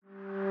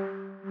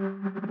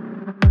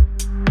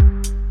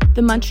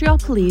The Montreal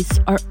police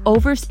are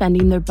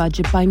overspending their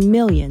budget by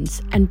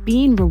millions and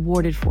being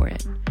rewarded for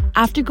it.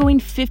 After going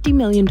 $50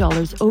 million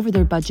over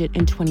their budget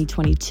in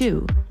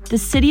 2022, the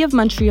City of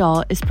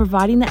Montreal is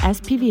providing the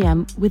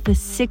SPVM with a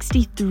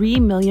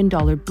 $63 million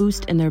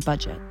boost in their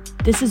budget.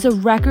 This is a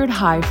record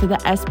high for the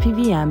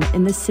SPVM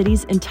in the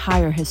city's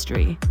entire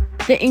history.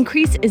 The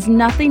increase is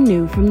nothing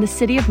new from the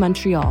City of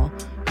Montreal,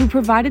 who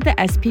provided the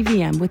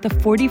SPVM with a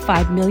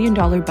 $45 million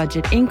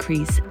budget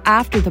increase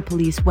after the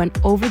police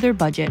went over their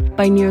budget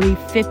by nearly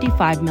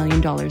 $55 million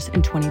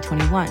in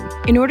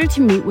 2021. In order to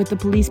meet what the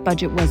police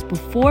budget was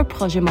before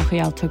Projet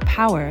Montréal took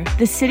power,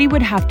 the city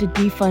would have to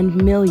defund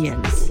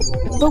millions.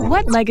 But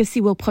what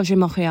legacy will Projet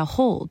Montréal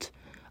hold?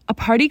 A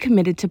party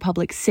committed to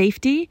public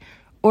safety,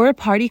 or a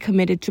party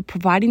committed to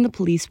providing the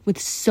police with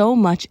so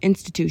much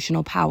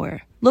institutional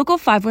power? Local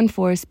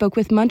 514 spoke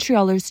with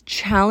Montrealers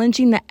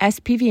challenging the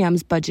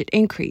SPVM's budget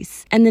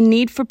increase and the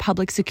need for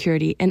public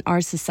security in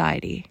our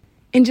society.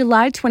 In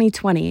July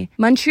 2020,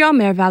 Montreal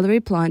Mayor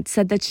Valérie Plante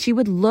said that she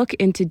would look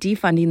into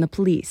defunding the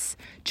police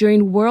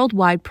during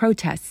worldwide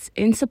protests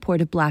in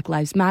support of Black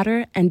Lives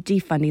Matter and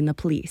defunding the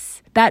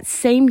police. That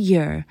same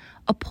year,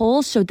 a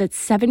poll showed that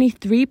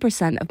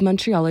 73% of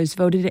Montrealers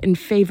voted in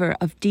favor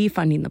of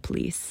defunding the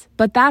police.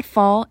 But that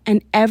fall,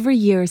 and every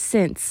year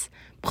since,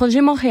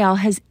 Projet Montréal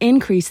has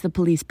increased the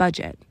police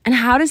budget. And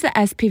how does the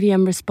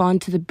SPVM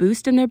respond to the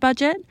boost in their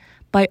budget?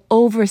 By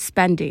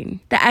overspending.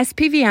 The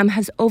SPVM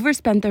has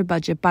overspent their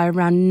budget by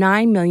around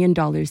 $9 million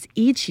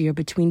each year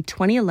between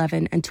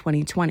 2011 and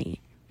 2020.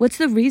 What's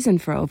the reason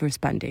for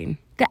overspending?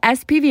 The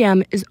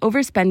SPVM is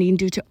overspending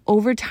due to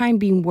overtime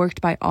being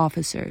worked by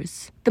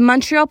officers. The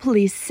Montreal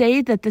police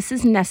say that this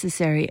is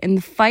necessary in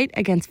the fight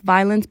against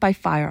violence by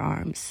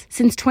firearms.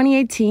 Since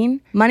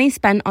 2018, money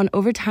spent on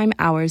overtime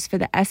hours for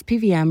the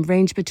SPVM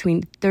ranged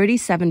between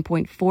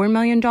 $37.4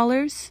 million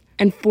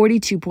and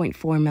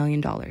 $42.4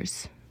 million.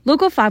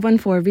 Local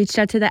 514 reached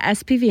out to the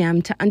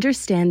SPVM to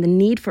understand the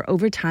need for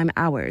overtime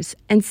hours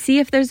and see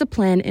if there's a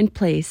plan in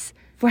place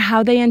for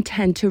how they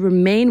intend to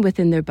remain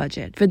within their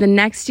budget for the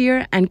next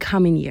year and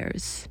coming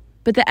years.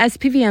 But the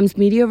SPVM's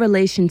media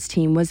relations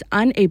team was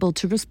unable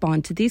to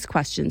respond to these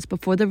questions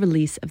before the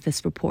release of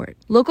this report.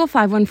 Local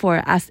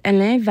 514 asked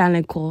Alain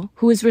Vaillancourt,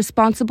 who is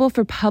responsible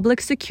for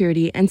public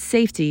security and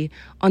safety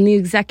on the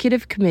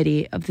executive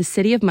committee of the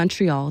City of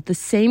Montreal, the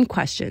same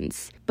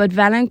questions, but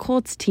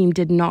Vaillancourt's team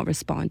did not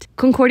respond.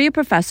 Concordia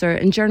professor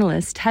and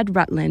journalist Ted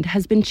Rutland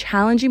has been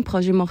challenging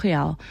Projet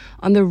Montréal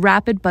on the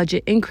rapid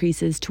budget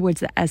increases towards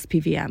the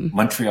SPVM.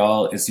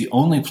 Montreal is the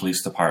only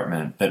police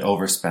department that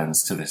overspends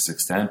to this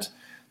extent.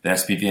 The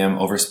SPVM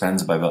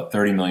overspends by about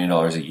 $30 million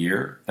a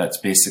year. That's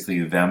basically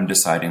them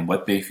deciding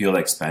what they feel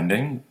like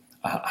spending,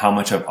 how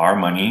much of our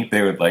money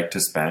they would like to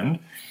spend.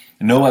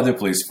 No other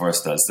police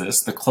force does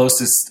this. The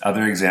closest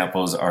other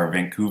examples are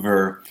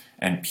Vancouver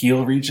and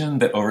Peel region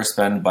that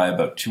overspend by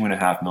about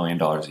 $2.5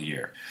 million a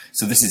year.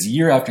 So this is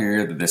year after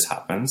year that this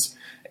happens.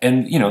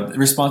 And, the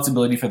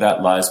responsibility for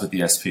that lies with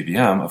the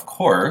SPVM, of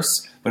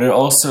course, but it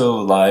also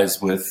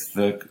lies with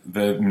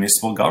the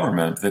municipal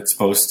government that's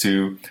supposed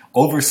to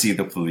oversee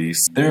the police.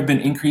 There have been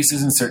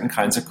increases in certain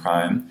kinds of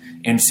crime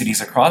in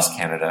cities across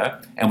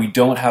Canada, and we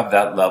don't have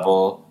that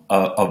level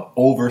of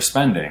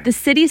overspending. The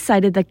city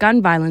cited that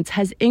gun violence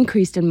has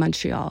increased in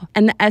Montreal,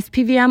 and the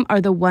SPVM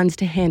are the ones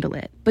to handle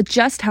it. But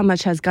just how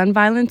much has gun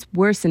violence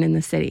worsened in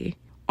the city?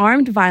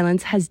 Armed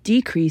violence has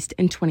decreased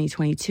in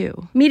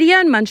 2022.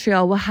 Media in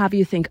Montreal will have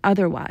you think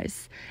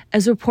otherwise,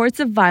 as reports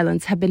of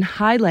violence have been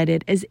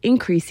highlighted as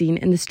increasing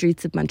in the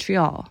streets of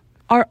Montreal.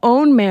 Our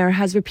own mayor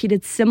has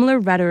repeated similar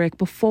rhetoric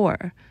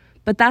before,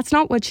 but that's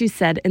not what she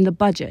said in the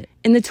budget.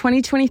 In the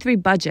 2023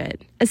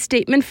 budget, a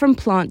statement from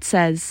Plante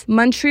says,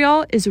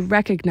 Montreal is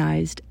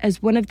recognized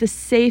as one of the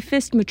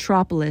safest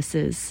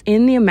metropolises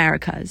in the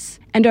Americas,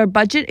 and our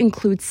budget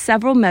includes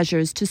several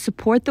measures to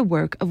support the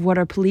work of what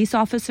our police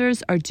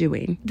officers are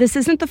doing. This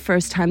isn't the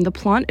first time the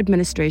Plante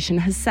administration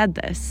has said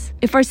this.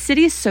 If our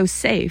city is so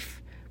safe,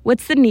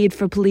 what's the need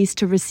for police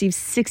to receive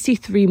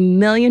 $63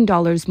 million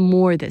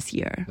more this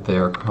year? They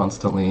are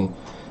constantly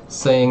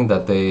saying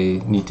that they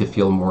need to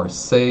feel more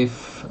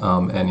safe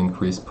and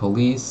increase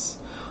police.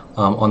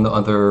 On the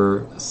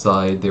other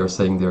side, they're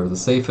saying they're the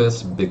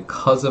safest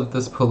because of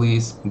this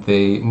police.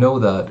 They know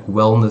that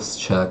wellness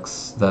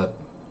checks that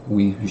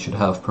we should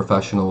have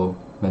professional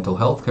mental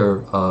health care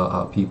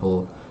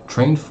people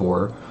trained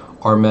for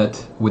are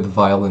met with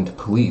violent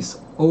police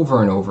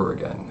over and over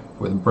again,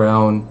 with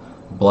brown,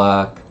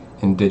 black,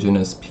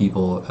 Indigenous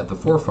people at the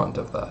forefront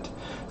of that.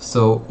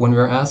 So when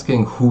we're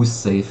asking whose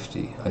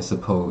safety, I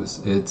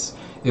suppose, it's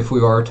if we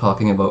are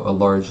talking about a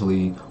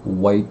largely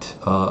white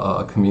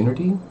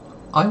community,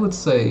 I would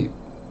say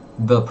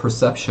the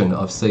perception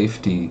of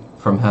safety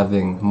from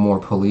having more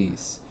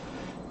police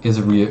is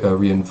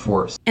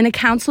reinforced. In a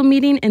council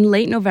meeting in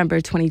late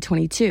November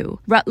 2022,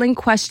 Rutland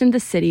questioned the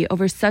city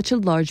over such a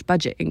large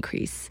budget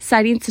increase,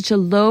 citing such a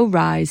low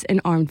rise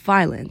in armed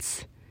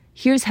violence.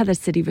 Here's how the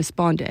city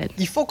responded.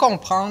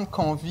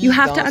 You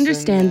have to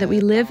understand that we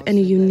live in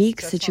a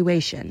unique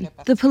situation.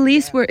 The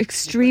police were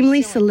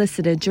extremely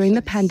solicited during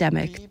the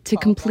pandemic to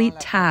complete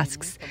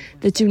tasks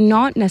that do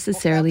not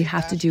necessarily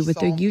have to do with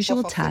their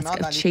usual task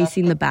of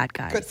chasing the bad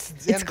guys.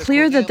 It's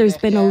clear that there's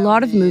been a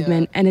lot of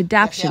movement and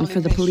adaptation for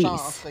the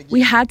police.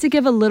 We had to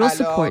give a little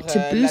support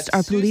to boost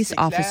our police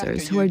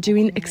officers who are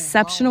doing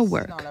exceptional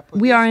work.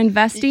 We are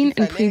investing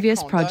in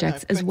previous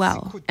projects as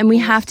well, and we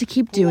have to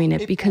keep doing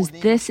it because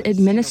this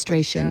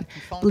administration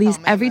believes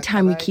every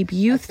time we keep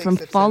youth from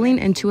falling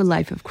into a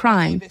life of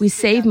crime, we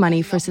save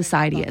money for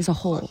society as a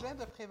whole.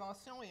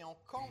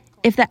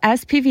 If the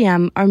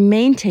SPVM are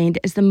maintained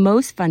as the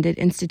most funded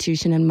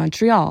institution in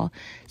Montreal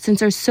since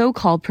our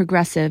so-called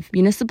progressive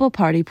municipal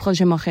party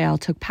Projet Montréal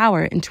took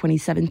power in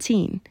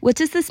 2017, what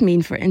does this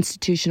mean for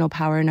institutional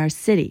power in our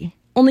city?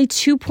 Only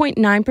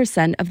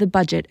 2.9% of the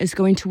budget is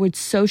going towards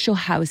social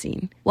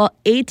housing, while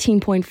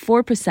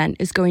 18.4%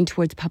 is going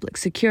towards public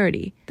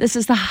security. This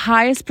is the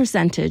highest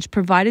percentage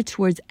provided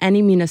towards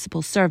any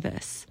municipal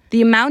service.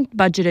 The amount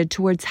budgeted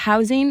towards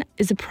housing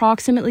is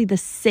approximately the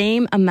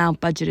same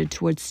amount budgeted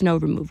towards snow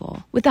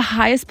removal. With the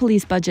highest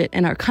police budget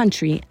in our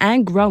country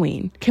and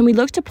growing, can we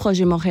look to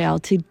Projet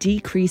Montréal to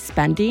decrease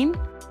spending?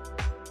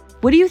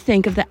 What do you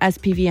think of the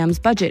SPVM's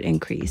budget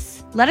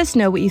increase? Let us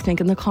know what you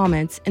think in the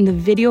comments in the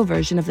video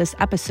version of this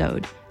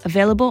episode,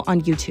 available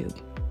on YouTube.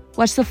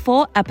 Watch the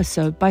full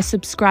episode by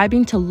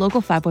subscribing to Local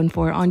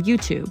 514 on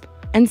YouTube,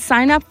 and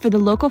sign up for the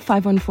Local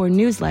 514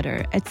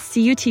 newsletter at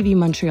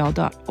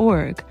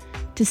cutvmontreal.org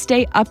to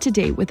stay up to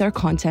date with our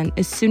content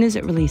as soon as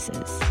it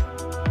releases.